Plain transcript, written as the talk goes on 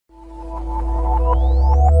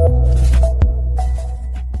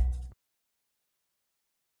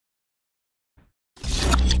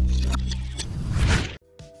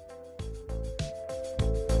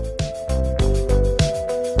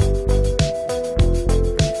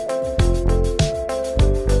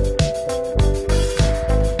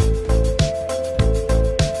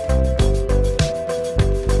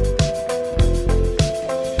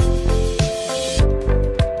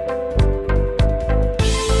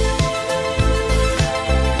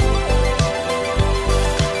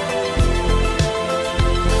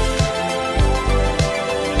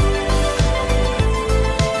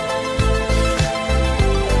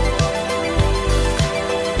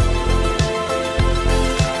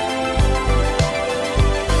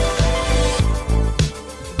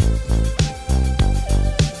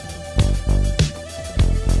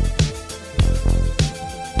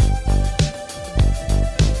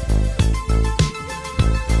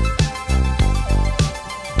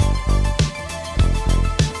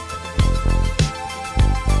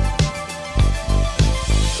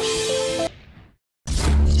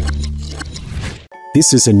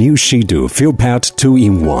This is a new XIDU PhilPad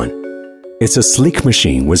 2-in-1. It's a sleek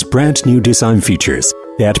machine with brand new design features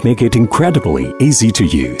that make it incredibly easy to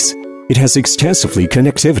use. It has extensively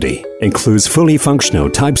connectivity, includes fully functional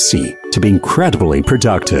Type-C to be incredibly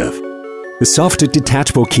productive. The soft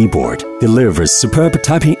detachable keyboard delivers superb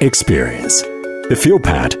typing experience. The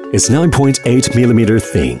PhilPad is 9.8mm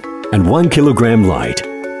thin and 1 kg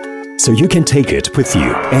light, so you can take it with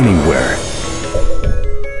you anywhere.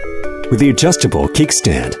 With the adjustable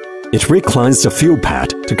kickstand, it reclines the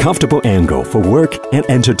PhilPad to comfortable angle for work and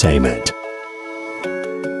entertainment.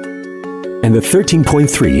 And the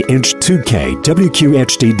 13.3-inch 2K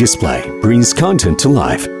WQHD display brings content to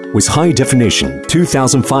life with high-definition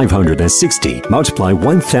 2560 x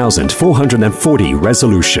 1440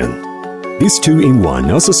 resolution. This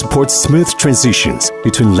 2-in-1 also supports smooth transitions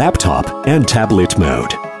between laptop and tablet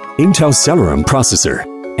mode. Intel Celeron processor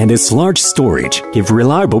and its large storage give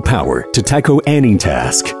reliable power to tackle any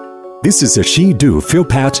task. This is a XIDU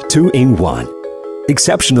PhilPad 2-in-1.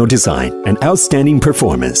 Exceptional design and outstanding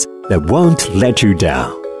performance that won't let you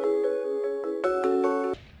down.